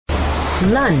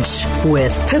Lunch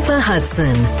with Pippa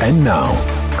Hudson. And now,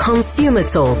 Consumer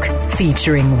Talk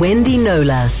featuring Wendy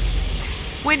Knowler.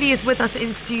 Wendy is with us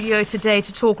in studio today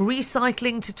to talk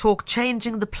recycling, to talk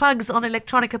changing the plugs on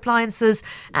electronic appliances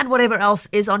and whatever else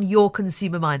is on your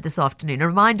consumer mind this afternoon. A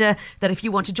reminder that if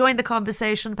you want to join the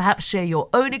conversation, perhaps share your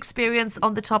own experience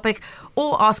on the topic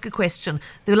or ask a question,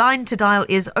 the line to dial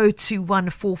is 021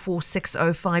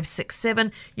 4460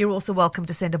 567. You're also welcome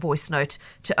to send a voice note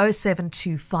to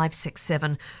 072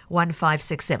 567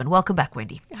 1567. Welcome back,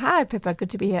 Wendy. Hi, Pippa.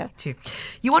 Good to be here. Too.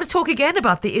 You want to talk again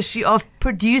about the issue of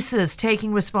producers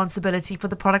taking responsibility for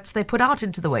the products they put out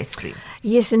into the waste stream.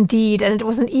 Yes, indeed. And it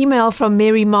was an email from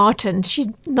Mary Martin. She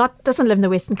doesn't live in the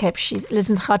Western Cape. She lives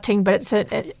in Gauteng, but it's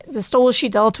the stores she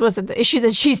dealt with and the issue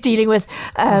that she's dealing with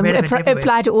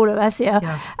apply to all of us.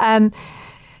 Yeah.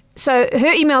 So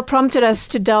her email prompted us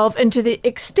to delve into the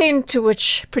extent to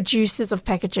which producers of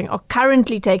packaging are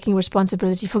currently taking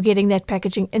responsibility for getting that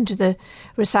packaging into the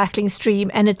recycling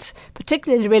stream. And it's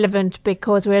particularly relevant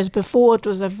because whereas before it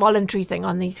was a voluntary thing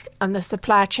on the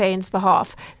supply chain's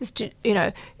behalf, is to,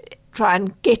 try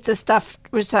and get the stuff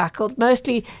recycled.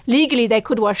 Mostly legally they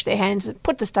could wash their hands and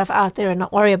put the stuff out there and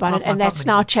not worry about it. And that's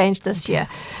now changed this year.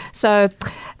 So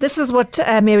this is what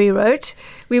Mary wrote.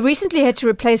 We recently had to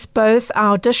replace both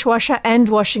our dishwasher and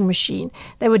washing machine.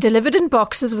 They were delivered in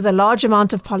boxes with a large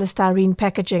amount of polystyrene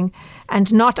packaging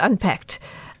and not unpacked.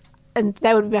 And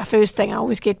that would be my first thing. I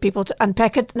always get people to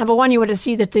unpack it. Number one, you want to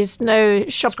see that there's no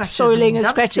shop soiling and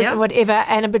scratches and whatever.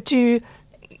 And number two,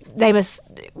 they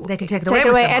can take it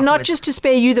away and not just to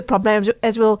spare you the problem,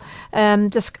 as we'll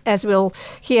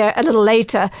hear a little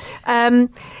later.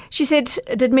 She said,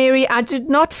 "Did Mary? I did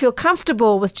not feel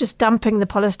comfortable with just dumping the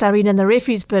polystyrene in the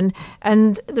refuse bin,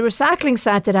 and the recycling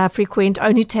site that I frequent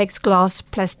only takes glass,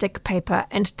 plastic, paper,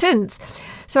 and tins."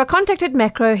 So I contacted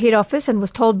Macro head office and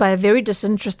was told by a very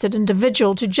disinterested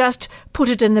individual to just put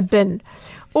it in the bin.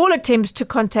 All attempts to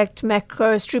contact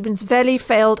Macro Strubens Valley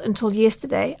failed until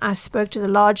yesterday. I spoke to the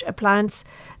large appliance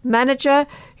manager,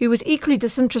 who was equally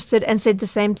disinterested and said the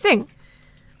same thing.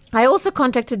 I also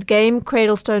contacted Game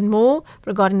Cradlestone Mall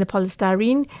regarding the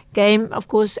polystyrene. Game, of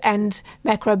course, and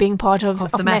Macro being part of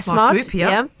the Massmart group,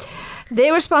 yeah.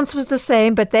 Their response was the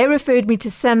same, but they referred me to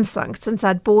Samsung since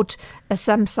I'd bought a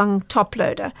Samsung top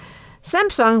loader.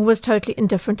 Samsung was totally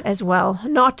indifferent as well.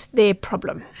 Not their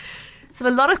problem. So a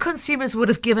lot of consumers would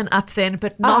have given up then,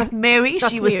 but not Mary.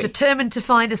 She was determined to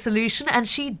find a solution, and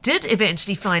she did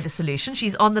eventually find a solution.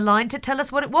 She's on the line to tell us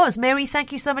what it was. Mary,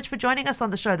 thank you so much for joining us on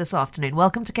the show this afternoon.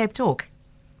 Welcome to Cape Talk.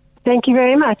 Thank you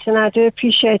very much, and I do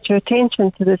appreciate your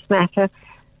attention to this matter.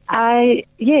 As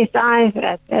you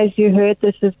heard,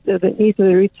 these are the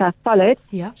routes I followed.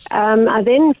 Yeah. I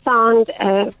then found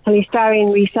a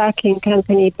polystyrene recycling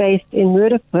company based in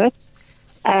Roodepoort,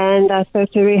 and I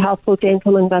spoke to a very helpful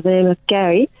gentleman by the name of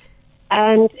Gary,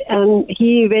 and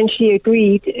he eventually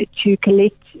agreed to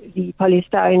collect the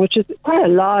polystyrene, which is quite a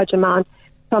large amount,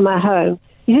 from my home.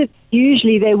 He said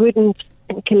usually they wouldn't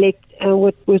collect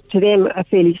what was to them a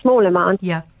fairly small amount,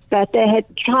 but they had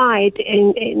tried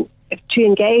to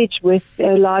engage with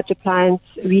large appliance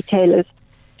retailers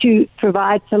to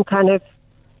provide some kind of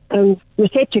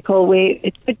receptacle where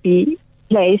it could be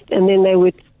placed, and then they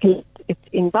would collect it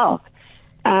in bulk.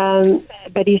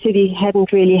 But he said he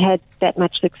hadn't really had that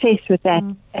much success with that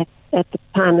at the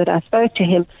time that I spoke to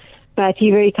him. But he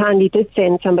very kindly did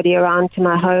send somebody around to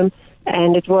my home,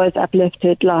 and it was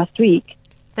uplifted last week.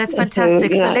 That's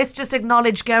fantastic. So let's just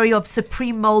acknowledge Gary of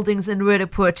Supreme Mouldings in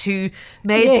Roodepoort, who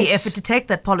made the effort to take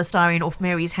that polystyrene off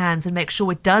Mary's hands and make sure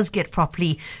it does get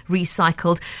properly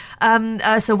recycled.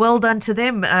 So well done to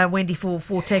them, Wendy, for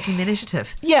taking the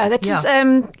initiative. Yeah, that's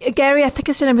Gary, I think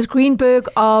his name is Greenberg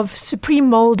of Supreme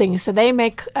Mouldings. So they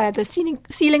make the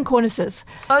ceiling cornices.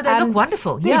 Oh, they look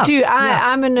wonderful. They do.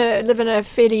 I live in a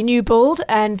fairly new build,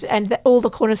 and all the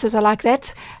cornices are like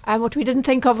that. What we didn't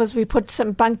think of was we put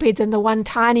some bunk beds in the one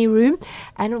tiny room,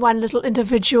 and one little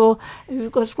individual who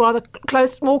was rather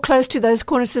more close to those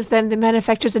cornices than the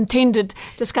manufacturers intended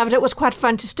discovered it was quite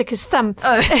fun to stick his thumb to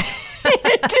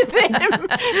them.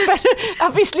 But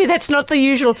obviously that's not the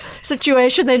usual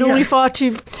situation. They're normally far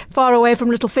too far away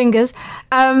from little fingers.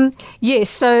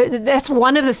 So that's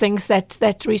one of the things that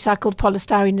recycled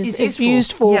polystyrene is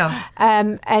used for.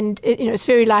 And it's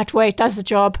very lightweight, does the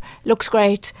job, looks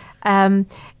great. And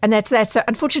that's that. So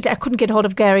unfortunately, I couldn't get hold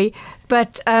of Gary.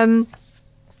 But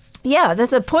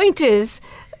the point is,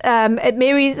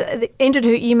 Mary ended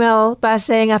her email by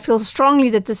saying, I feel strongly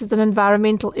that this is an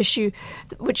environmental issue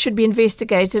which should be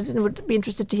investigated, and would be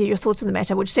interested to hear your thoughts on the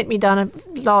matter, which sent me down a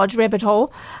large rabbit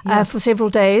hole for several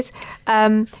days.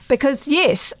 Because,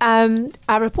 yes,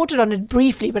 I reported on it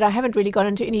briefly, but I haven't really gone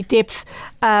into any depth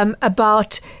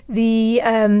about the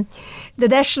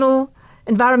National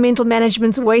Environmental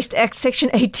Management Waste Act, Section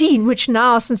 18, which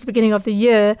now, since the beginning of the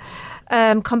year,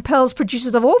 compels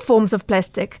producers of all forms of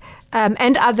plastic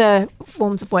and other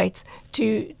forms of waste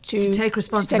to take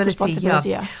responsibility.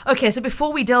 Yeah. Okay, so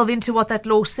before we delve into what that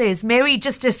law says, Mary,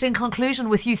 just in conclusion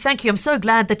with you, thank you. I'm so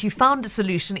glad that you found a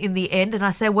solution in the end, and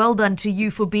I say well done to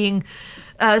you for being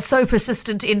so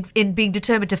persistent in being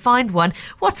determined to find one.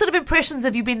 What sort of impressions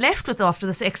have you been left with after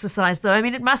this exercise, though? I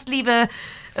mean, it must leave a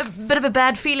bit of a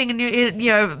bad feeling in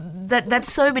you know, that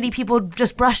so many people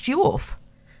just brushed you off.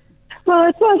 Well,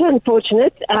 it was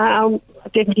unfortunate. I'm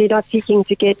definitely not seeking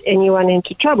to get anyone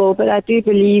into trouble, but I do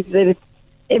believe that it's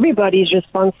everybody's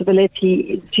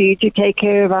responsibility to take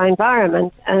care of our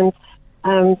environment. And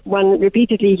one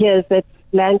repeatedly hears that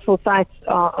landfill sites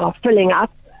are filling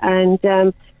up. And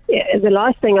the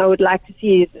last thing I would like to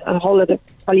see is a whole lot of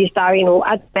polystyrene or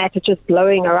other matter just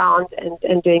blowing around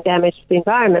and doing damage to the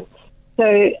environment. So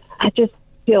I just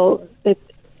feel that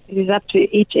it is up to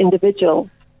each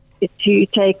individual to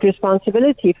take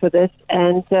responsibility for this,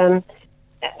 and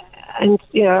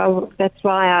you know, that's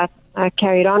why I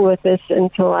carried on with this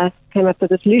until I came up with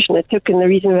a solution. It took in the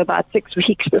region of about 6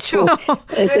 weeks before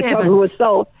the problem was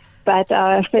solved, but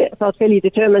I felt fairly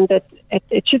determined that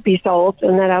it should be solved,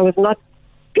 and that I was not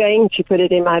going to put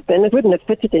it in my bin. It wouldn't have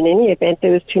fitted in any event.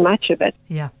 There was too much of it.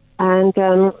 Yeah, and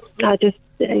I just,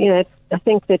 you know, I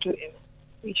think that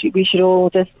we should all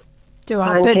just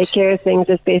try and take care of things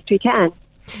as best we can.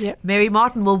 Yep. Mary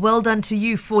Martin, well done to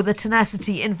you for the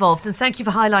tenacity involved, and thank you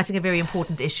for highlighting a very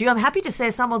important issue. I'm happy to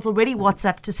say someone's already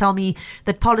WhatsApped to tell me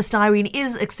that polystyrene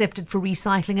is accepted for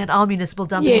recycling at our municipal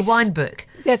dump in Wynberg.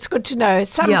 That's good to know.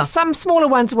 Some smaller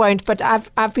ones won't, but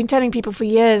I've been telling people for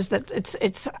years that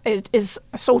it is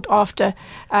sought after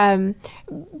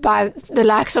by the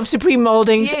likes of Supreme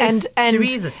Moldings, and to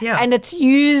reuse it, and it's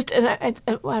used. And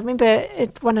I remember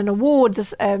it won an award.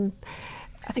 This.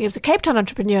 I think it was a Cape Town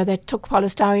entrepreneur that took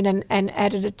polystyrene and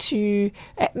added it to,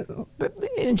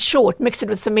 in short, mixed it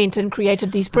with cement and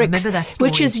created these bricks. I remember that story.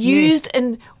 Which is used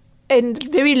in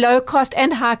very low cost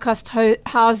and high cost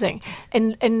housing.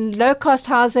 In low cost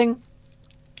housing,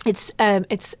 it's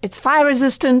fire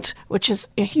resistant, which is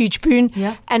a huge boon.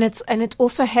 Yeah. And it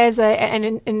also has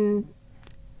in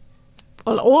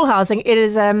all housing, it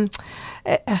is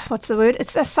what's the word?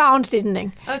 It's a sound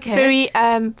deadening. Okay. It's very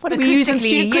what do we use in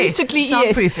studio? Acoustically,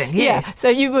 soundproofing. Yes.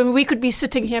 So we could be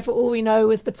sitting here for all we know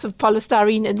with bits of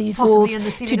polystyrene in these walls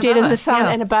to deaden the sound,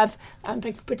 and above. I'm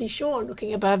pretty sure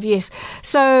looking above. Yes.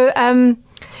 So.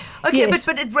 Okay,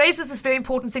 but it raises this very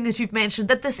important thing that you've mentioned,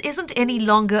 that this isn't any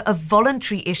longer a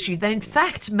voluntary issue, that in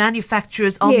fact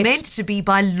manufacturers are meant to be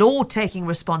by law taking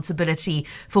responsibility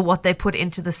for what they put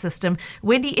into the system.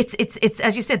 Wendy, it's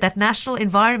as you said, that National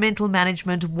Environmental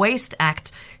Management Waste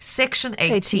Act, Section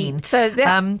 18. So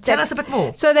tell us a bit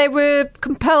more. So they were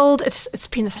compelled, it's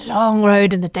been this long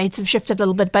road and the dates have shifted a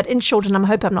little bit, but in short, and I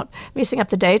hope I'm not messing up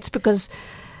the dates because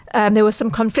there were some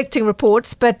conflicting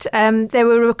reports, but they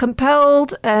were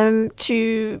compelled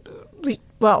to,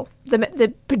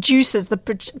 the producers, the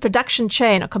production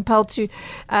chain are compelled to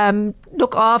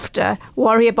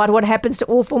worry about what happens to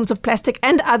all forms of plastic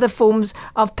and other forms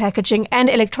of packaging and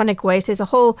electronic waste. There's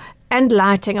and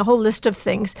lighting, a whole list of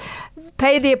things.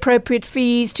 Pay the appropriate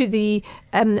fees to the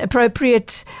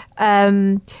appropriate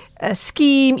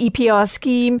scheme, EPR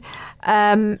scheme,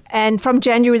 and from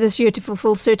January this year to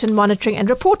fulfill certain monitoring and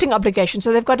reporting obligations.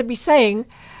 So they've got to be saying,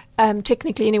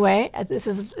 technically anyway, this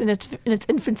is in its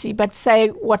infancy, but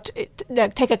say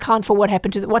take account for what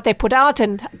happened to what they put out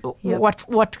and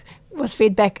what was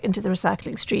fed back into the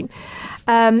recycling stream.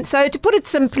 So to put it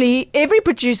simply, every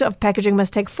producer of packaging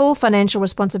must take full financial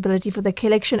responsibility for the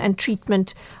collection and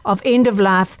treatment of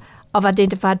end-of-life of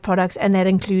identified products, and that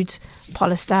includes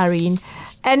polystyrene.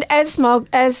 And as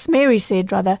Mary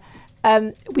said,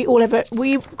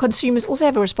 we consumers also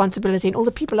have a responsibility, and all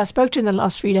the people I spoke to in the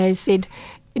last 3 days said,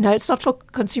 it's not for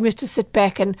consumers to sit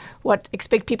back and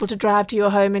expect people to drive to your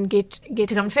home and get to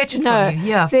come fetch it from you.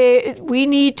 Yeah, we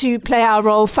need to play our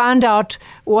role, find out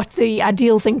what the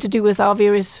ideal thing to do with our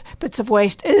various bits of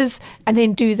waste is, and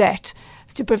then do that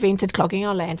to prevent it clogging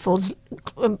our landfills,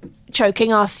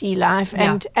 choking our sea life,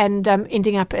 and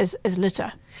ending up as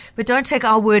litter. But don't take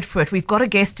our word for it. We've got a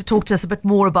guest to talk to us a bit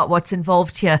more about what's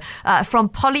involved here. From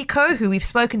Polyco, who we've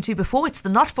spoken to before. It's the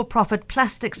not-for-profit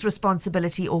Plastics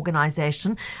Responsibility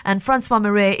Organisation. And Francois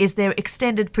Marais is their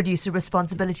extended producer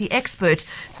responsibility expert.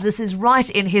 So this is right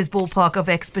in his ballpark of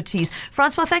expertise.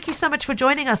 Francois, thank you so much for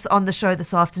joining us on the show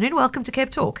this afternoon. Welcome to Cape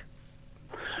Talk.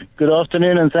 Good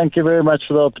afternoon, and thank you very much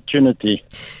for the opportunity.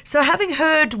 So having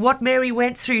heard what Mary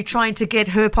went through trying to get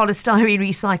her polystyrene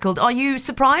recycled, are you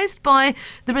surprised by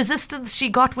the resistance she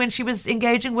got when she was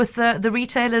engaging with the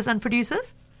retailers and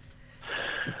producers?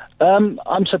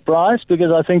 I'm surprised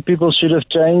because I think people should have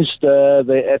changed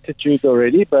their attitude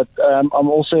already, but I'm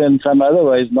also in some other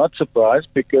ways not surprised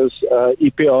because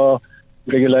EPR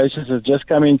regulations have just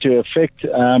come into effect,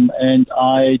 and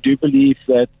I do believe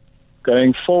that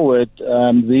going forward,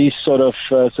 these sort of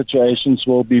situations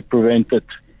will be prevented.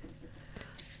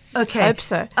 Okay. I hope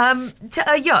so.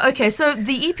 Okay. So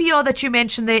the EPR that you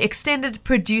mentioned there, Extended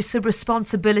Producer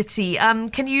Responsibility.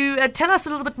 Can you tell us a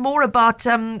little bit more about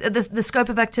the scope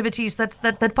of activities that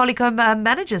Polyco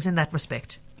manages in that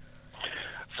respect?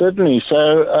 Certainly.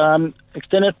 So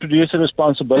Extended Producer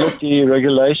Responsibility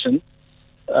regulation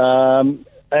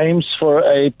aims for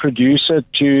a producer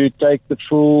to take the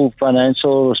full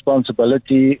financial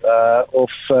responsibility of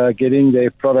getting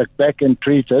their product back and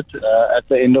treated at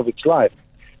the end of its life.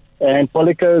 And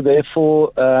Polyco,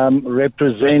 therefore,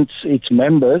 represents its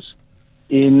members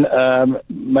in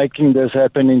making this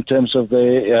happen in terms of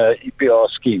the EPR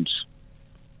schemes.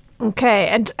 Okay,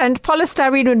 and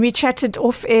polystyrene, when we chatted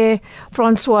off air,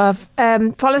 Francois,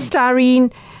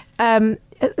 polystyrene,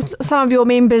 some of your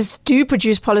members do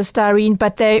produce polystyrene,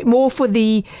 but they're more for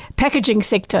the packaging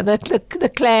sector,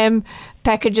 the clam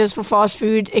packages for fast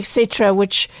food, etc.,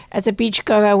 which as a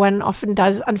beachgoer one often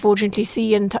does unfortunately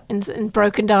see in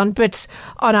broken down bits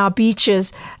on our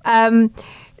beaches.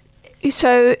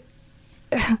 So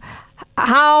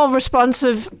how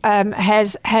responsive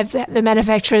have the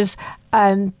manufacturers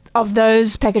of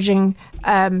those packaging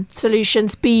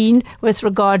solutions been with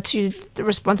regard to the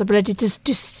responsibility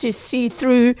to see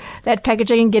through that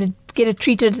packaging and get it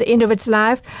treated at the end of its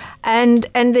life, and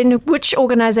then which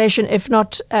organisation, if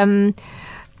not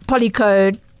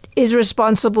Polyco, is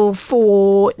responsible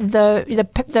for those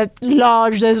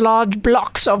large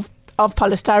blocks of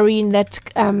polystyrene that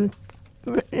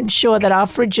ensure that our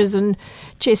fridges and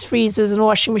chest freezers and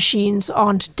washing machines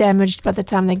aren't damaged by the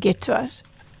time they get to us?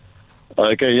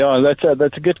 Okay, yeah,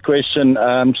 that's a good question.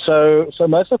 So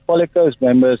most of Polyco's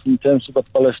members, in terms of the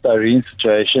polystyrene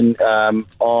situation,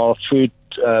 are food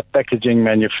packaging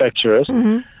manufacturers.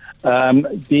 Mm-hmm.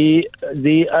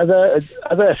 The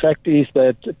other effect is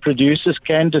that producers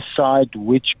can decide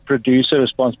which producer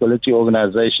responsibility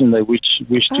organization they wish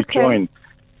to join.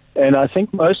 And I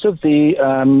think most of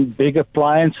the big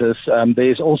appliances,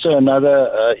 there's also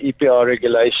another EPR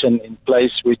regulation in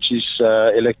place, which is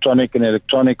electronic and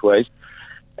electronic waste.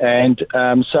 And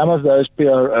some of those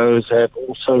PROs have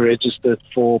also registered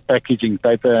for packaging,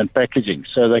 paper and packaging,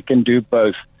 so they can do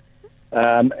both.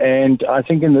 And I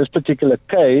think in this particular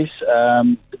case,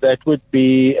 that would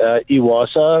be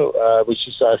Iwasa, which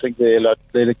is, I think, the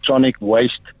electronic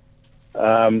waste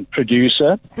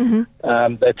producer.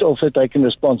 Mm-hmm. That's also taken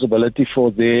responsibility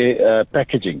for their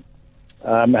packaging.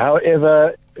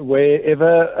 However,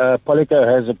 wherever Polyco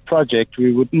has a project,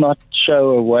 we would not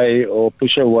show away or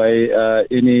push away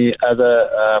any other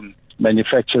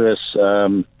manufacturer's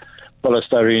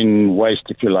polystyrene waste,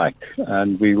 if you like,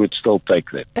 and we would still take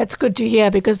that. That's good to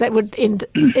hear, because that would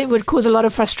it would cause a lot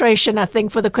of frustration, I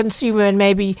think, for the consumer, and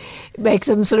maybe make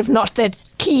them sort of not that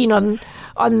keen on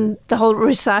the whole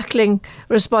recycling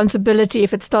responsibility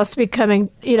if it starts to becoming,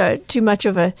 too much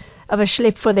of a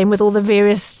schlep for them with all the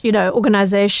various,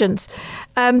 organizations.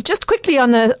 Just quickly on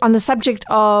the subject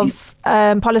of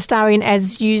polystyrene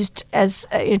as used as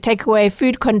takeaway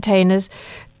food containers,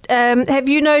 have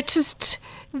you noticed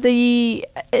the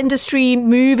industry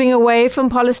moving away from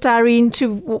polystyrene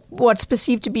to what's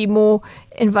perceived to be more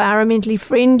environmentally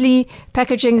friendly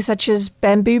packaging, such as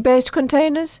bamboo-based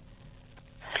containers?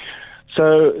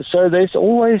 So there's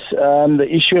always the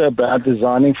issue about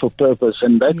designing for purpose,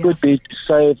 and that would be to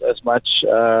save as much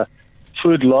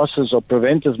food losses or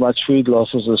prevent as much food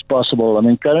losses as possible. I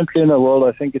mean, currently in the world,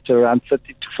 I think it's around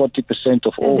 30 to 40%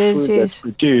 of all food that's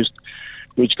produced,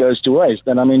 which goes to waste.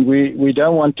 And I mean, we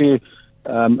don't want to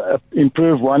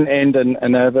improve one end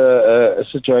and have a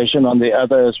situation on the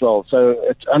other as well. So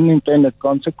it's unintended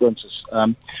consequences.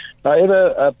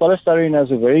 However, polystyrene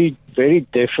has a very, very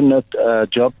definite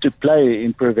job to play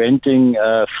in preventing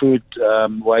food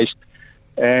waste,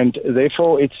 and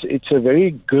therefore it's a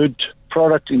very good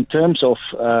product in terms of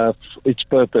its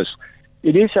purpose.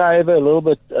 It is, however, a little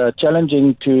bit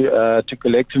challenging to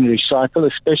collect and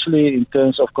recycle, especially in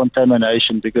terms of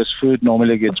contamination, because food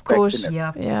normally gets packed in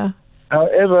it. Yeah.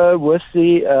 However, with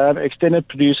the extended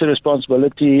producer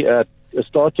responsibility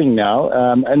starting now,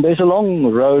 and there's a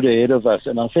long road ahead of us,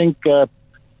 and I think the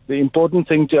important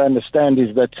thing to understand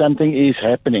is that something is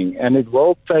happening, and it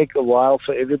will take a while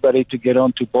for everybody to get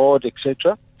onto board,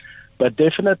 etc. But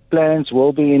definite plans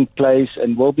will be in place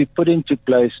and will be put into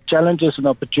place. Challenges and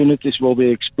opportunities will be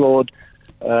explored.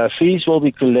 Fees will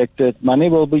be collected. Money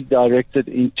will be directed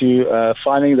into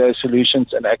finding those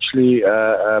solutions and actually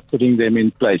putting them in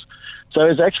place. So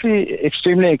it's actually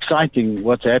extremely exciting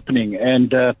what's happening.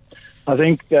 And I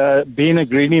think being a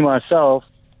greenie myself,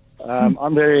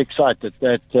 I'm very excited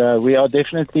that we are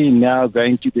definitely now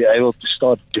going to be able to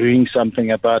start doing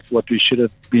something about what we should have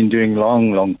been doing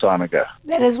long time ago.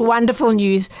 That is wonderful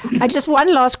news. Just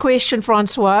one last question,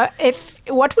 Francois.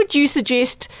 What would you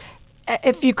suggest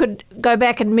if you could go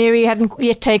back and Mary hadn't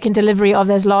yet taken delivery of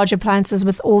those large appliances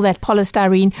with all that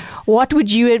polystyrene? What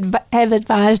would you have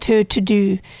advised her to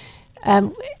do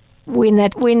when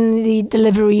the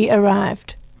delivery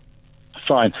arrived?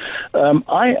 Fine.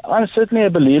 I'm certainly a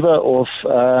believer of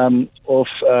when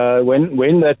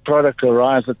that product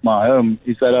arrives at my home,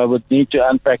 is that I would need to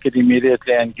unpack it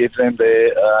immediately and give them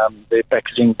their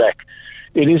packaging back.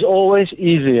 It is always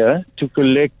easier to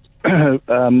collect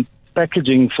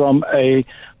packaging from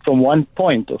one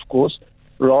point, of course,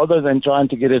 rather than trying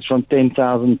to get it from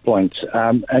 10,000 points.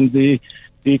 And the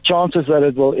chances that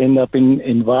it will end up in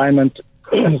environment,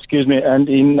 excuse me, and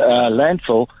in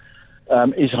landfill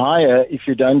is higher if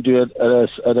you don't do it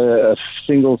at a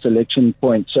single selection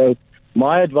point. So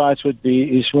my advice would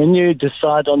be is when you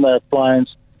decide on the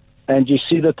appliance and you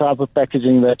see the type of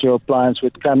packaging that your appliance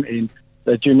would come in,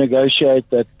 that you negotiate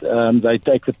that they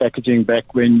take the packaging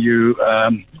back when you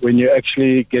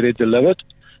actually get it delivered.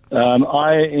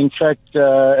 I, in fact,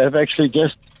 have actually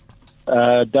just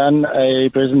done a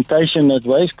presentation at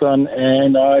WasteCon,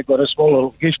 and I got a small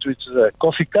little gift, which is a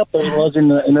coffee cup. It was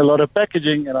in a lot of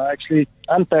packaging, and I actually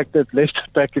unpacked it, left the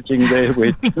packaging there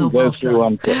with goes through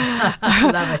one.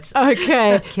 Love it.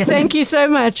 Okay, thank you so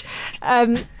much.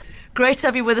 Great to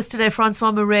have you with us today,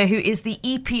 Francois Mouret, who is the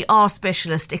EPR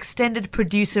specialist, Extended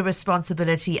Producer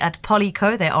Responsibility at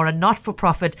Polyco. They are a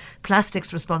not-for-profit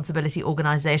plastics responsibility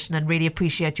organisation, and really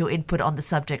appreciate your input on the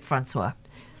subject, Francois.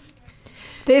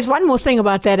 There's one more thing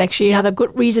about that, actually. Another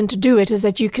good reason to do it is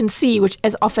that you can see, which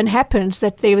as often happens,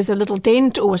 that there was a little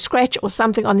dent or a scratch or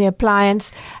something on the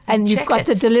appliance, and you've got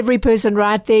the delivery person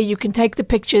right there. You can take the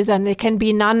pictures, and there can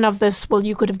be none of this, well,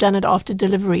 you could have done it after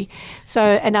delivery.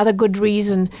 So another good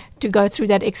reason to go through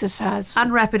that exercise.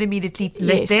 Unwrap it immediately,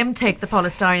 let them take the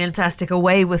polystyrene and plastic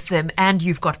away with them, and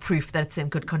you've got proof that it's in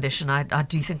good condition. I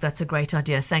do think that's a great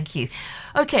idea. Thank you.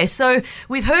 Okay, so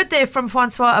we've heard there from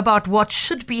Francois about what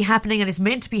should be happening and is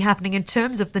meant to be happening in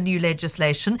terms of the new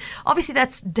legislation. Obviously,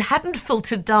 that hadn't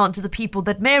filtered down to the people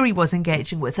that Mary was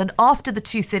engaging with. And after the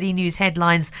 2:30 news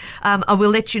headlines, I will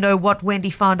let you know what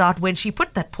Wendy found out when she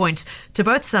put that point to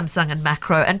both Samsung and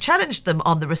Makro and challenged them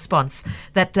on the response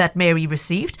that Mary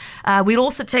received. We'll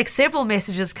also take several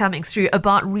messages coming through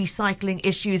about recycling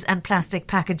issues and plastic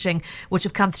packaging, which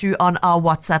have come through on our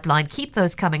WhatsApp line. Keep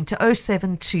those coming to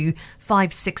 072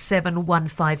 567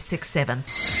 1567.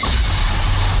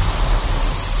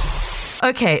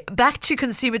 Okay, back to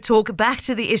Consumer Talk, back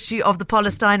to the issue of the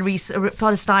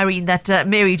polystyrene that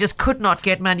Mary just could not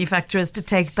get manufacturers to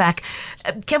take back.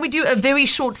 Can we do a very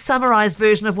short summarised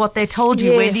version of what they told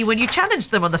you, Wendy, when you challenged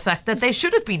them on the fact that they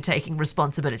should have been taking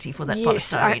responsibility for that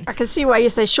polystyrene? I can see why you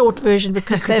say short version,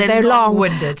 because they're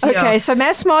long-winded. Okay, so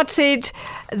Massmart said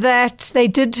that they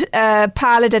did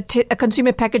pilot a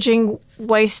consumer packaging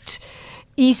waste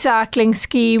e-cycling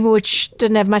scheme, which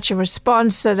didn't have much of a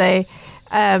response, so they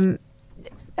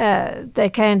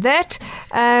canned that.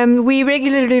 We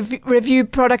regularly review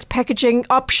product packaging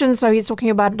options. So he's talking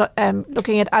about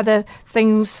looking at other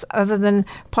things other than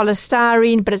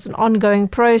polystyrene, but it's an ongoing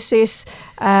process.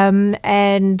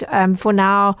 And for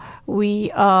now,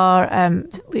 we're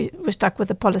stuck with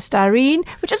the polystyrene,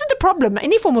 which isn't a problem.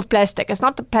 Any form of plastic, it's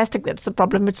not the plastic that's the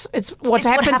problem. It's what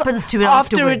happens to it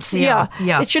afterwards. Yeah.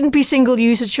 It shouldn't be single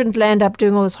use. It shouldn't land up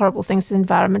doing all those horrible things to the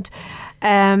environment.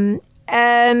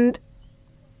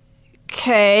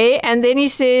 Okay, and then he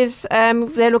says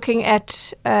they're looking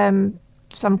at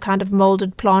some kind of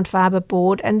molded plant fiber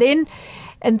board. And then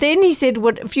And then he said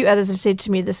what a few others have said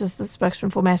to me, this is the spokesman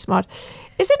for Massmart,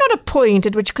 is there not a point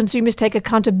at which consumers take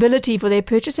accountability for their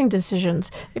purchasing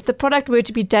decisions? If the product were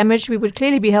to be damaged, we would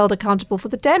clearly be held accountable for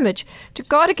the damage. To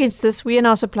guard against this, we and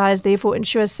our suppliers therefore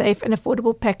ensure safe and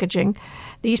affordable packaging.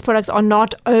 These products are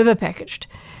not overpackaged.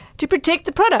 To protect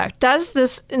the product, does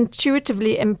this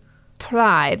intuitively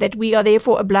imply that we are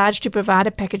therefore obliged to provide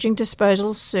a packaging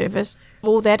disposal service,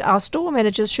 or that our store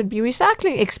managers should be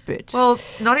recycling experts? Well,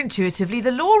 not intuitively.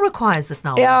 The law requires it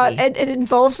now. Yeah, it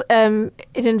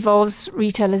involves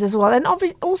retailers as well, and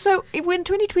also we're in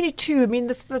 2022. I mean,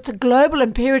 that's a global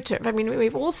imperative. I mean,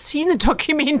 we've all seen the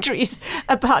documentaries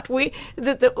about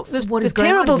the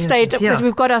terrible state that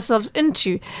we've got ourselves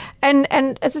into, and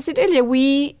as I said earlier,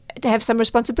 we have some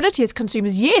responsibility as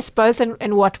consumers, yes, both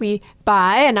in what we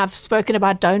buy, and I've spoken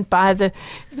about don't buy the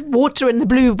water in the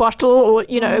blue bottle, or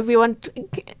we want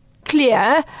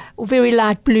clear or very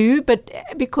light blue, but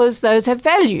because those have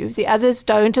value, the others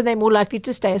don't, and they're more likely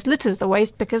to stay as litters. The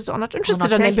waste pickers are not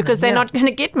interested in them because they're not going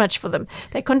to get much for them.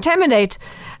 They contaminate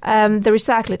the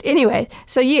recyclate anyway.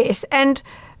 So yes,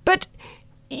 but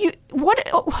what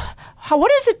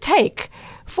does it take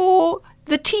for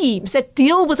the teams that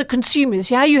deal with the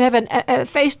consumers? Yeah, you have a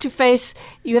face-to-face,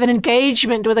 you have an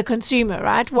engagement with a consumer,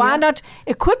 right? Why not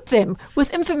equip them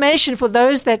with information for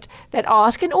those that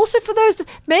ask, and also for those that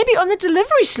maybe on the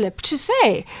delivery slip to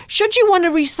say, should you want to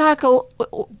recycle,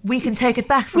 we can take it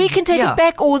back. It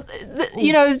back, or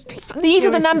these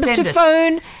are the numbers to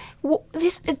phone.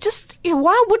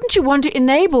 Why wouldn't you want to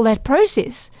enable that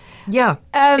process? Yeah,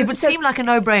 it would seem like a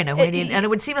no-brainer, and it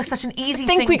would seem like such an easy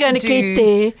thing to get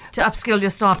there, to upskill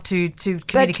your staff to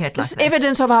communicate like that.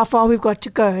 Evidence of how far we've got to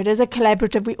go. It is a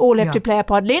collaborative. We all have to play a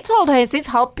part. Let's hold hands. Let's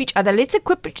help each other. Let's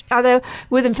equip each other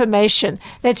with information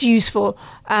that's useful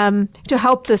to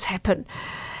help this happen.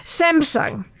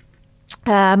 Samsung.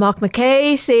 Mark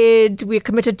McKay said, we're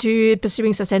committed to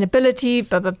pursuing sustainability,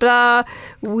 blah, blah, blah.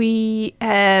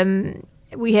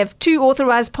 We have 2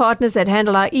 authorized partners that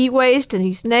handle our e-waste, and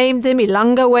he's named them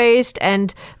Ilanga Waste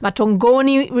and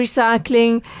Matongoni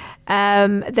Recycling.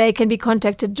 They can be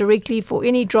contacted directly for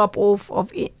any drop-off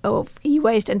of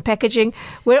e-waste and packaging.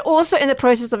 We're also in the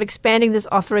process of expanding this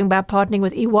offering by partnering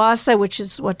with Iwasa, which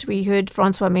is what we heard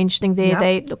Francois mentioning there. Yep.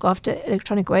 They look after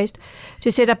electronic waste, to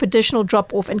set up additional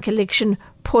drop-off and collection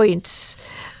points.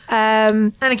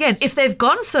 And again, if they've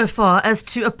gone so far as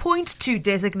to appoint 2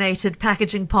 designated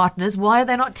packaging partners, why are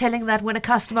they not telling that when a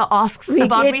customer asks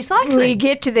about recycling? We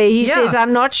get to there. He says,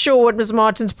 I'm not sure what Ms.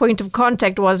 Martin's point of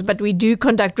contact was, but we do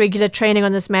conduct regular training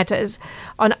on this matter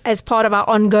as part of our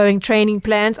ongoing training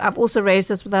plans. I've also raised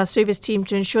this with our service team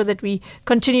to ensure that we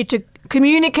continue to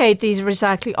communicate these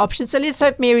recycling options. So let's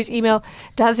hope Mary's email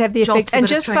does have the effect. And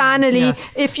just finally,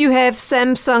 if you have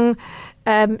Samsung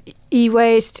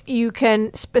e-waste, you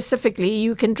can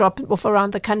drop it off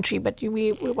around the country, but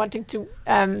we're wanting to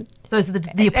those are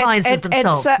the appliances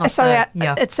themselves. At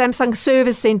Samsung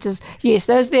service centres, yes,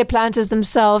 those are the appliances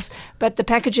themselves, but the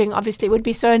packaging obviously would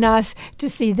be so nice to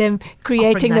see them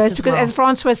creating those, because as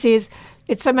Francois says,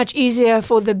 it's so much easier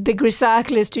for the big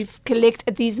recyclers to collect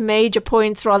at these major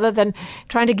points rather than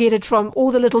trying to get it from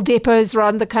all the little depots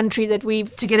around the country that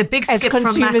to get a big skip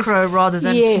from macro rather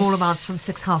than small amounts from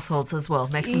 6 households as well.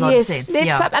 Makes a lot of sense. And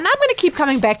I'm going to keep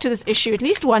coming back to this issue at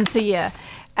least once a year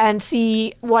and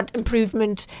see what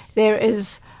improvement there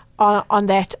is on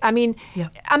that. I mean,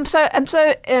 I'm so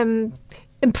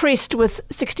impressed with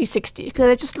 60/60, because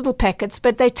they're just little packets,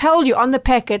 but they tell you on the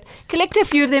packet, collect a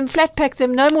few of them, flat pack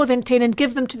them, no more than 10, and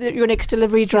give them to your next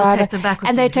delivery driver. Take them back with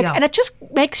and it just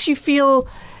makes you feel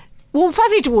warm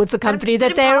fuzzy towards the company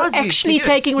that they're actually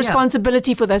taking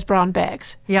responsibility for those brown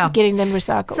bags, getting them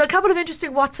recycled. So a couple of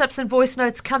interesting WhatsApps and voice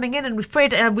notes coming in, and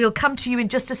Fred, we'll come to you in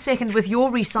just a second with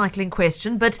your recycling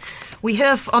question, but we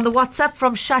heard on the WhatsApp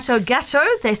from Chateau Gatto.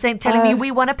 They're telling me we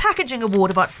won a packaging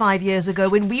award about 5 years ago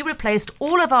when we replaced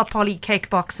all of our poly cake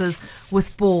boxes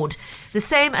with board. The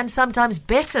same and sometimes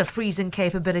better freezing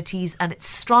capabilities, and it's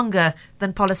stronger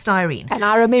than polystyrene. And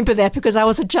I remember that because I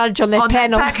was a judge on that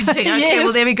panel. That packaging. Okay,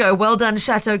 well, there we go. Well done,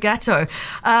 Chateau Gatto.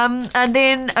 And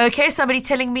then, somebody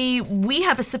telling me we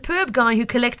have a superb guy who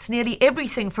collects nearly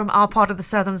everything from our part of the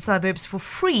southern suburbs for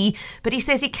free, but he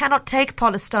says he cannot take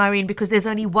polystyrene because there's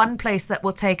only one place that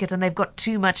will take it and they've got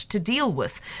too much to deal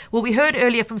with. Well, we heard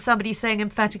earlier from somebody saying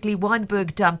emphatically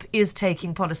Wynberg Dump is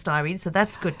taking polystyrene, so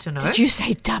that's good to know. Did you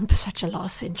say dump? Such a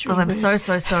last century I'm so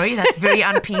sorry. That's very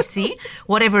un-PC.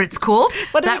 Whatever it's called.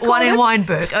 That one in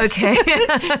Wynberg. Okay.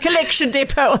 Collection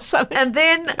depot or something. And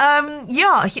then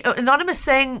Anonymous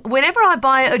saying, whenever I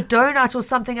buy a donut or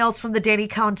something else from the deli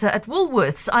counter at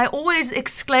Woolworths, I always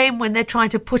exclaim when they're trying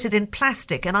to put it in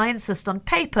plastic, and I insist on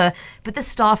paper, but the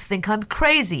staff think I'm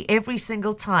crazy every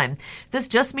single time. This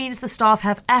just means the staff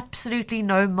have absolutely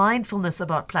no mindfulness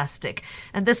about plastic.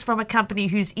 And this from a company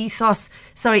whose ethos,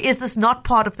 is this not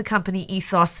part of the company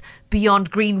ethos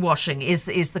beyond greenwashing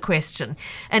is the question.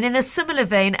 And in a similar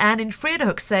vein, Anne in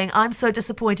Fredhoek saying, I'm so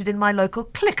disappointed in my local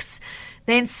Clicks.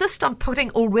 They insist on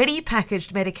putting already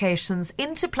packaged medications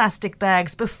into plastic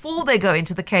bags before they go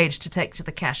into the cage to take to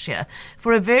the cashier.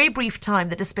 For a very brief time,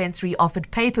 the dispensary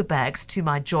offered paper bags, to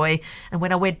my joy, and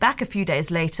when I went back a few days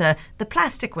later, the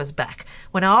plastic was back.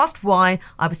 When I asked why,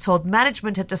 I was told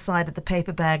management had decided the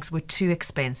paper bags were too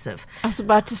expensive. I was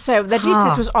about to say, at least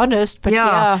it was honest, but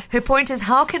yeah. Her point is,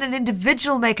 how can an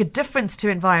individual make a difference to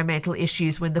environmental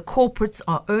issues when the corporates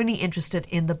are only interested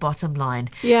in the bottom line?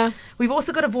 Yeah. We've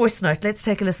also got a voice note. Let's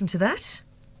take a listen to that.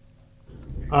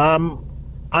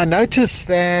 I noticed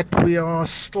that we are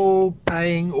still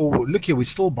paying, we're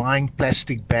still buying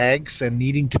plastic bags and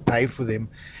needing to pay for them.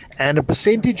 And a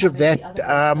percentage of that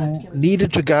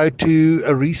needed to go to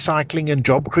a recycling and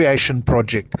job creation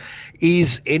project.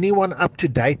 Is anyone up to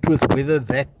date with whether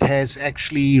that has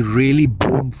actually really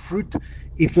borne fruit,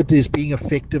 if it is being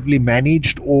effectively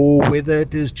managed, or whether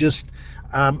it is just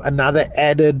another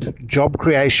added job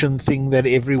creation thing that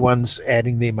everyone's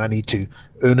adding their money to?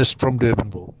 Ernest from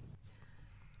Durbanville.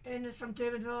 Ernest from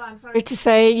Durbanville, I'm sorry to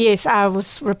say, yes, I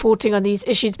was reporting on these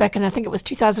issues back in, I think it was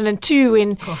 2002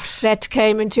 when that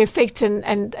came into effect,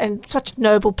 and such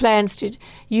noble plans to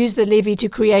use the levy to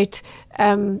create,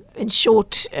 in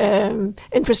short,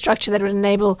 infrastructure that would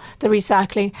enable the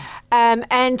recycling.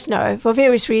 And no, for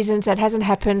various reasons that hasn't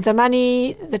happened. The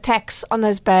money, the tax on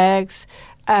those bags,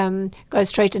 goes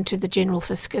straight into the general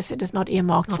fiscus. It is not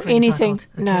earmarked for anything. Okay.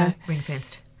 No,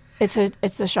 Ring-fenced.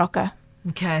 It's a shocker.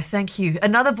 Okay, thank you.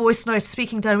 Another voice note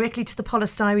speaking directly to the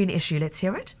polystyrene issue. Let's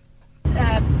hear it.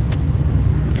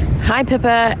 Hi,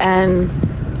 Pippa and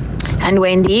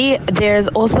Wendy. There's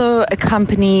also a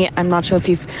company, I'm not sure if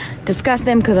you've discussed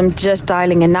them because I'm just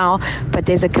dialing in now, but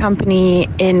there's a company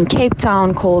in Cape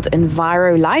Town called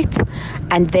EnviroLite,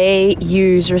 and they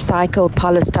use recycled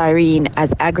polystyrene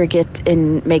as aggregate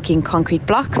in making concrete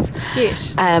blocks.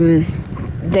 Yes.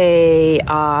 They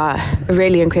are a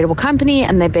really incredible company,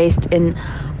 and they're based in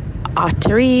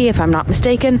Artery, if I'm not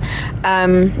mistaken.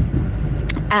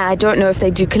 I don't know if they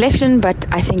do collection, but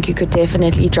I think you could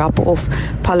definitely drop off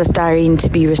polystyrene to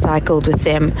be recycled with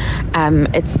them.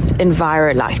 It's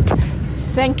EnviroLite.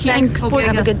 Thank you. Thanks. Have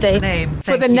a good day.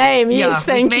 Yes,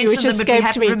 thank you. Which escaped me. We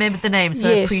haven't remembered the name, so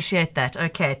I appreciate that.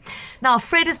 Okay. Now,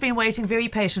 Fred has been waiting very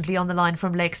patiently on the line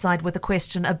from Lakeside with a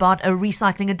question about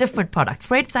recycling a different product.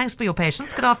 Fred, thanks for your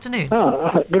patience. Good afternoon.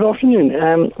 Good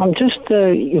afternoon. I'm just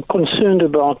concerned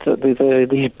about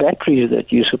these batteries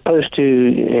that you're supposed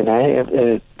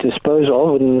to dispose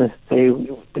of, and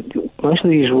most of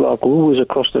these are Woolworths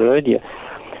across the road here.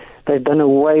 They've done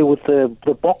away with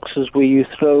the boxes where you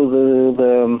throw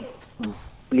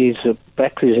these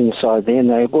batteries inside there, and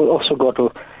they've also got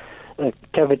a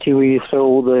cavity where you throw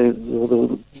all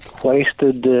the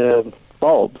wasted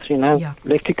bulbs,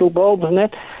 electrical bulbs and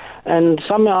that. And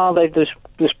somehow they've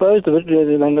disposed of it.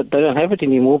 They don't have it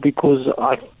anymore because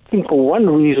I think for one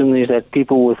reason is that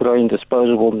people were throwing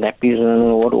disposable nappies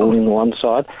and what all in one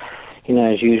side,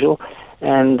 as usual.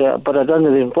 And but I don't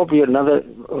know. There's probably another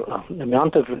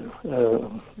amount of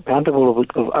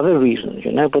other reasons,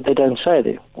 but they don't say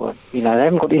that. Well, they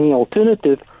haven't got any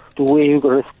alternative to where you've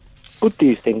got to put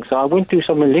these things. So I went to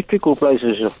some electrical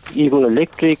places, Eagle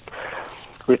Electric,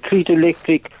 Retreat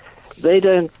Electric. They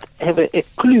don't have a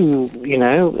clue,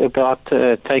 about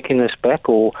taking this back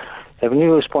or have any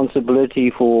responsibility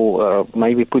for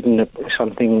maybe putting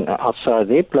something outside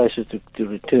their places to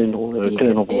return all the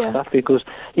returnable stuff. Because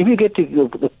if you get to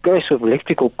the case of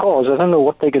electrical cars, I don't know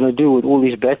what they're going to do with all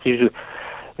these batteries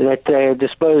that they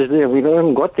dispose there. We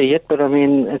haven't got there yet, but I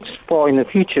mean, it's far in the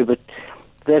future. But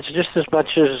that's just as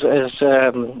much as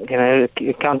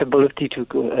accountability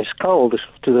as coal to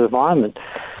the environment.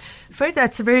 Fred,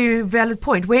 that's a very valid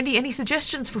point. Wendy, any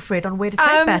suggestions for Fred on where to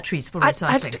take batteries for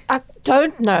recycling? I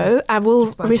don't know. I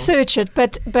will research it.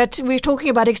 But we're talking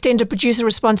about extended producer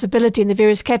responsibility in the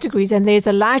various categories, and there's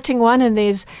a lighting one, and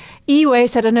there's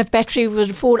e-waste. I don't know if battery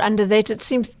would fall under that. It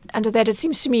seems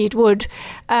to me it would.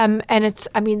 And it's.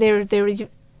 I mean, there are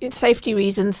safety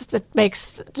reasons that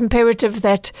makes it imperative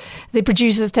that the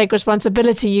producers take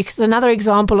responsibility. It's another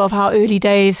example of how early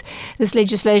days this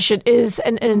legislation is,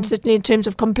 and certainly in terms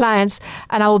of compliance,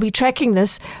 and I will be tracking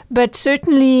this. But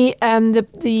certainly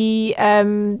the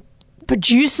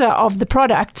producer of the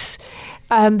products,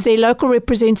 their local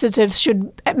representatives should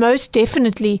most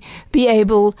definitely be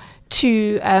able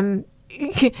to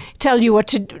tell you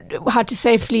how to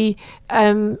safely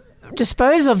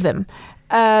dispose of them.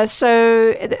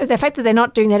 So the fact that they're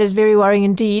not doing that is very worrying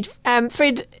indeed.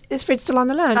 Fred, is Fred still on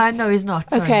the line? No, he's not.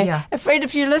 Sorry, okay. Yeah. Fred,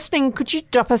 if you're listening, could you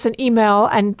drop us an email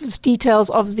and details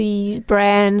of the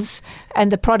brands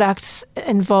and the products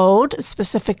involved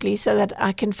specifically so that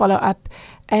I can follow up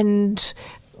and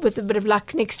with a bit of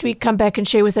luck next week come back and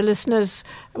share with the listeners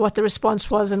what the response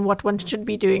was and what one should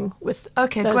be doing with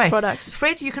those products.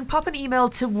 Fred, you can pop an email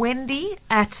to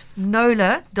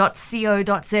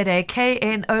wendy@knowler.co.za,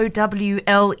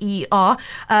 KNOWLER.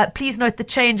 Please note the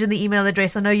change in the email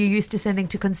address. I know you're used to sending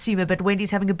to consumer, but Wendy's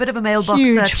having a bit of a mailbox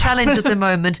challenge at the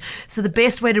moment. So the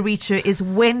best way to reach her is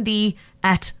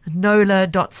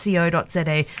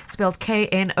wendy@knowler.co.za, spelled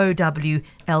KNOWLER.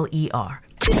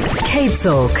 Cape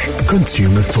Talk.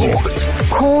 Consumer Talk.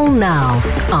 Call now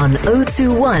on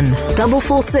 021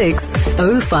 446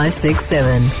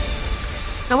 0567.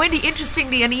 Now, Wendy,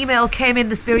 interestingly, an email came in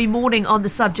this very morning on the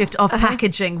subject of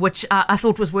packaging, which I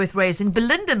thought was worth raising.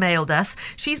 Belinda mailed us.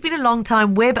 She's been a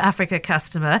long-time Web Africa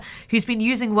customer who's been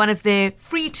using one of their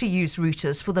free-to-use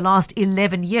routers for the last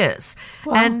 11 years.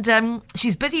 Wow. And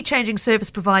she's busy changing service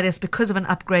providers because of an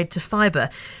upgrade to fibre.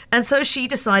 And so she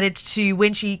decided to,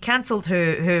 when she cancelled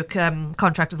her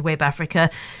contract with Web Africa,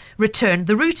 return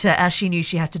the router, as she knew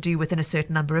she had to do within a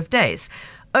certain number of days,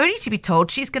 only to be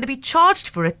told she's going to be charged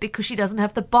for it because she doesn't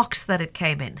have the box that it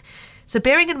came in. So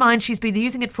bearing in mind she's been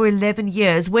using it for 11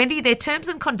 years, Wendy, their terms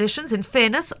and conditions, in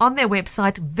fairness, on their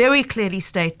website very clearly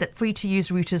state that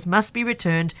free-to-use routers must be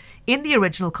returned in the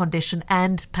original condition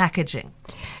and packaging.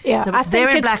 Yeah, so it's there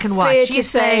in black and white. She's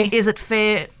saying, is it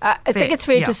fair? I think it's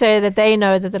fair to say that they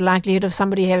know that the likelihood of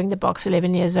somebody having the box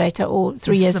 11 years later or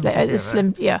 3 years later is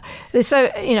slim. Yeah. So,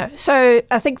 so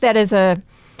I think that is a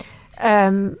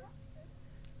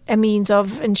means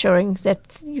of ensuring that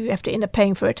you have to end up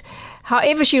paying for it.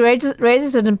 However, she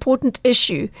raises an important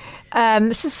issue.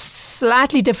 This is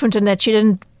slightly different in that she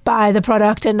didn't buy the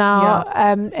product and now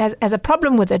has a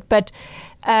problem with it. But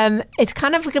it's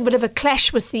kind of like a bit of a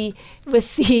clash with the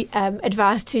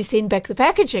advice to send back the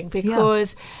packaging,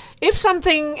 because if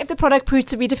the product proves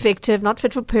to be defective, not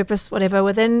fit for purpose, whatever,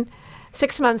 within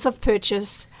 6 months of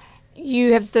purchase,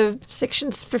 you have the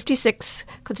Section 56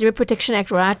 Consumer Protection Act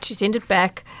right to send it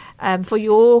back for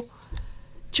your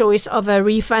choice of a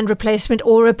refund, replacement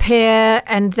or repair,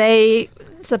 and the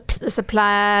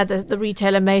supplier, the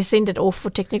retailer may send it off for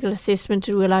technical assessment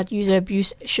to rule out user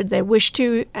abuse should they wish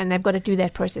to, and they've got to do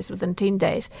that process within 10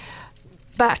 days.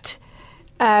 But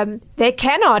they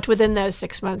cannot, within those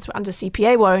 6 months under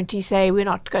CPA warranty, say we're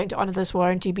not going to honour this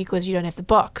warranty because you don't have the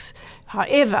box.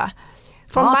 However,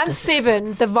 from month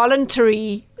 7, the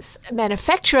voluntary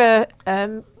manufacturer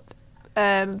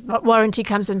warranty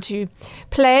comes into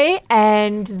play,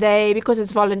 and because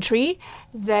it's voluntary,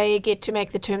 they get to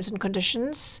make the terms and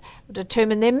conditions,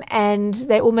 determine them, and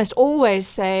they almost always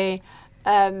say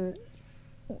you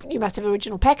must have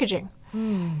original packaging.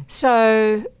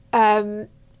 So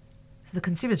the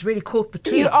consumer's really caught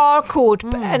between. You are caught,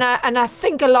 and I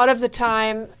think a lot of the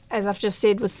time, as I've just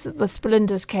said with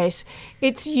Belinda's case,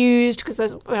 it's used because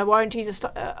those warranties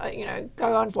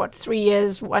go on for 3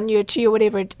 years, 1 year, 2 year,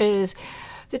 whatever it is.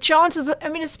 The chances,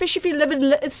 especially if you live in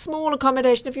a small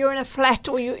accommodation, if you're in a flat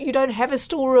or you don't have a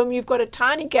storeroom, you've got a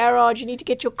tiny garage, you need to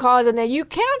get your cars in there, you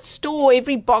cannot store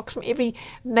every box from every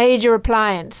major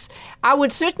appliance. I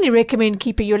would certainly recommend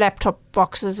keeping your laptop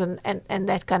boxes and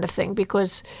that kind of thing,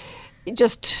 because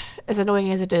just as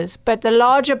annoying as it is. But the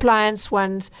large appliance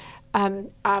ones, who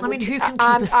can keep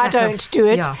a stack I don't do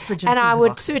it. And I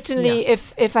would boxes. certainly,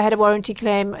 if I had a warranty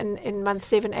claim in month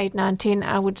 7, 8, 9, 10,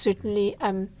 I would certainly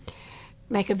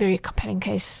make a very compelling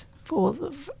case for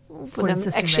them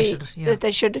actually that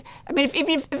they should.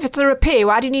 Even if it's a repair,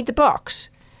 why do you need the box?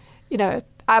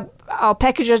 I'll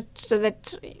package it so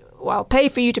that. Well, I'll pay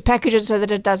for you to package it so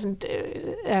that it doesn't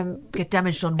get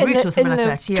damaged en route or something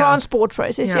like that. Transport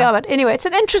process. But anyway, it's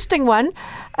an interesting one.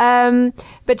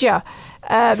 But yeah.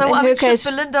 Should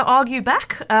Belinda argue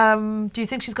back? Do you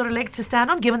think she's got a leg to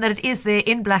stand on, given that it is there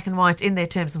in black and white in their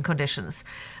terms and conditions?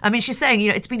 She's saying,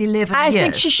 it's been 11 years. I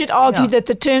think she should argue that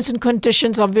the terms and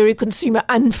conditions are very consumer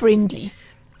unfriendly.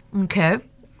 Okay.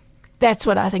 That's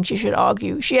what I think she should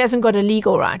argue. She hasn't got a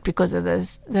legal right because of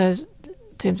those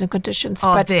terms and conditions,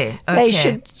 but they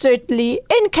should certainly,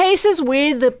 in cases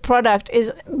where the product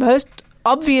is most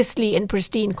obviously in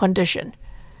pristine condition,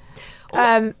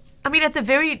 I mean, at the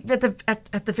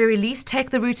very least, take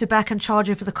the router back and charge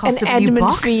you for the cost of a new admin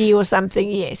box fee or something.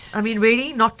 Yes. I mean,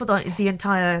 really, not for the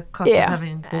entire cost of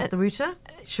having bought the router.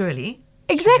 Surely.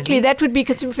 Exactly, that would be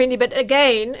consumer friendly. But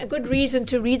again, a good reason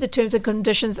to read the terms and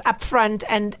conditions up front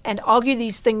and argue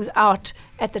these things out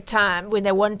at the time when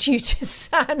they want you to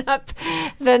sign up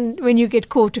than when you get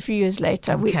caught a few years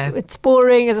later. Okay. It's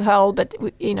boring as hell, but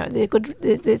they're good.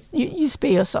 You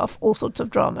spare yourself all sorts of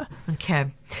drama. Okay.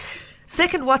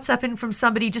 Second WhatsApp in from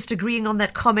somebody just agreeing on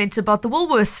that comment about the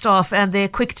Woolworths staff and their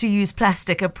quick-to-use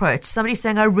plastic approach. Somebody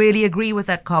saying, I really agree with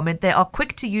that comment. They are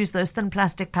quick to use those thin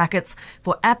plastic packets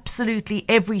for absolutely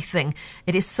everything.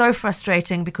 It is so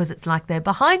frustrating because it's like they're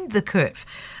behind the curve.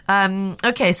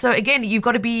 Okay, so again, you've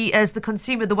got to be, as the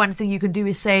consumer, the one thing you can do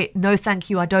is say, no, thank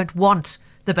you, I don't want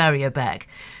the barrier bag.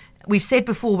 We've said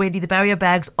before, Wendy, the barrier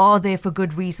bags are there for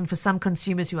good reason for some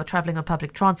consumers who are travelling on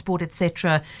public transport,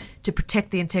 etc., to protect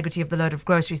the integrity of the load of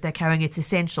groceries they're carrying. It's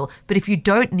essential. But if you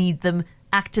don't need them,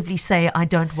 actively say, I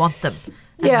don't want them.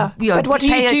 And, but what do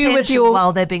you do with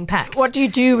while they're being packed? What do you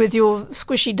do with your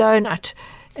squishy donut?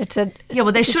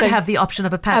 They should have the option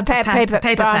of a paper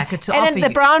packet to offer you. And the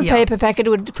brown paper packet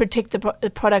would protect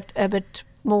the product a bit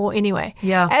more anyway.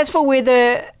 Yeah. As for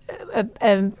whether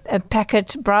a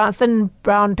packet, thin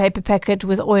brown paper packet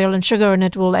with oil and sugar in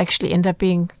it will actually end up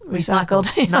being recycled.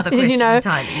 Another question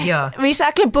entirely, yeah.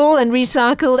 Recyclable and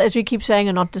recycled, as we keep saying,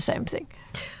 are not the same thing.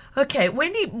 Okay,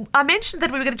 Wendy, I mentioned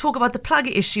that we were going to talk about the plug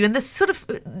issue, and this sort of,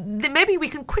 maybe we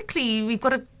can quickly, we've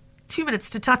got 2 minutes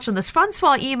to touch on this.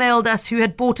 Francois emailed us who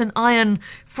had bought an iron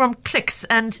from Clicks,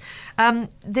 and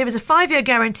there was a 5-year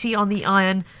guarantee on the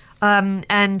iron.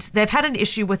 And they've had an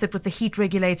issue with it, with the heat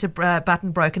regulator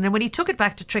button broken. And when he took it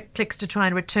back to Clicks to try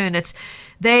and return it,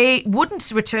 they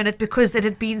wouldn't return it because it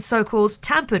had been so-called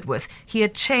tampered with. He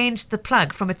had changed the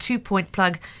plug from a 2-point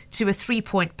plug to a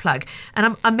 3-point plug.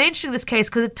 And I'm mentioning this case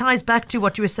because it ties back to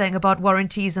what you were saying about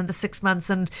warranties and the 6 months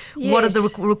and what are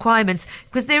the requirements.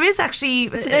 Because there is actually...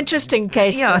 It's an interesting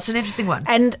case. Yeah, it's an interesting one.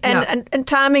 And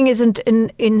timing isn't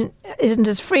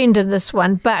his friend in this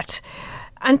one, but...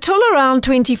 Until around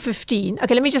 2015,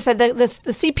 okay, let me just say the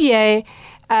CPA,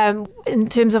 in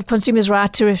terms of consumers'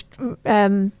 right to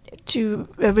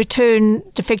return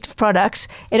defective products,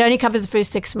 it only covers the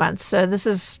first 6 months. So this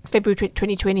is February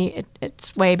 2020.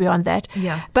 It's way beyond that.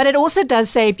 Yeah. But it also does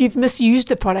say if you've misused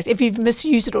the product, if you've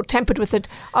misused it or tampered with it,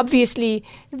 obviously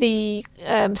the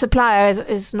supplier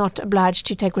is not obliged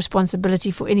to take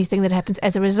responsibility for anything that happens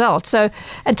as a result. So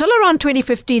until around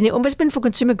 2015, the Ombudsman for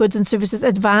Consumer Goods and Services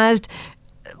advised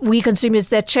we consumers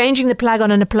that changing the plug on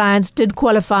an appliance did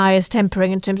qualify as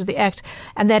tampering in terms of the Act,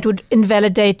 and that would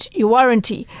invalidate your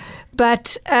warranty.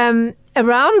 But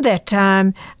around that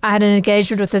time, I had an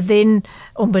engagement with the then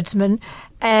Ombudsman,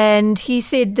 and he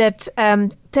said that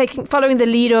following the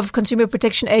lead of consumer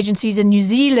protection agencies in New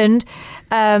Zealand,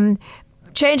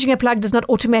 changing a plug does not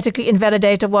automatically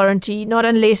invalidate a warranty, not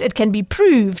unless it can be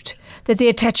proved that the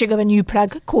attaching of a new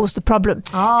plug caused the problem.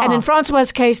 And in Francois'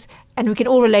 case, and we can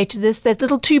all relate to this, that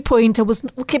little 2-pointer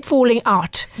kept falling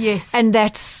out. Yes. And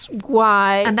that's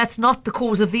why... And that's not the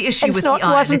cause of the issue with the iron.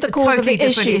 Wasn't the cause a totally of the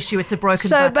different issue. It's a broken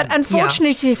button. But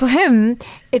unfortunately for him,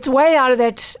 it's way out of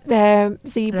that the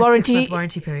warranty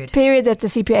period that the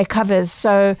CPA covers.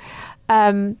 So...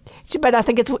 but I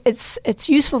think it's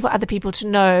useful for other people to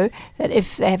know that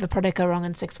if they have a product go wrong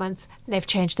in 6 months, they've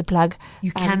changed the plug.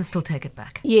 You can still take it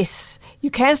back. Yes,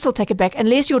 you can still take it back,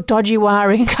 unless your dodgy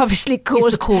wiring obviously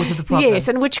caused the cause of the problem. Yes,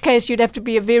 in which case you'd have to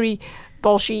be a very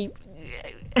bolshy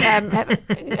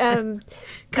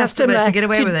customer to get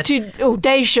away with it.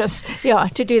 Audacious,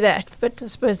 to do that. But I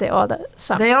suppose there are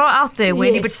some. They are out there,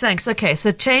 Wendy, yes. But thanks. Okay,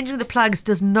 so changing the plugs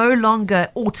does no longer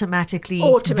automatically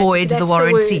void the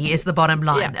warranty, is the bottom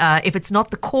line. Yeah. If it's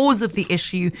not the cause of the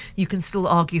issue, you can still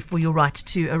argue for your right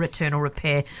to a return or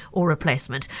repair or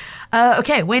replacement.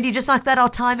 Okay, Wendy, just like that, our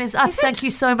time is up. Thank you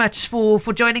so much for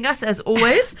joining us, as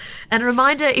always. And a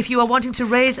reminder, if you are wanting to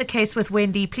raise a case with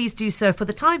Wendy, please do so for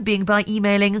the time being by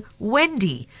emailing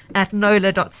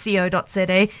Wendy@knowler.co.za,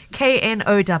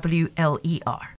 KNOWLER.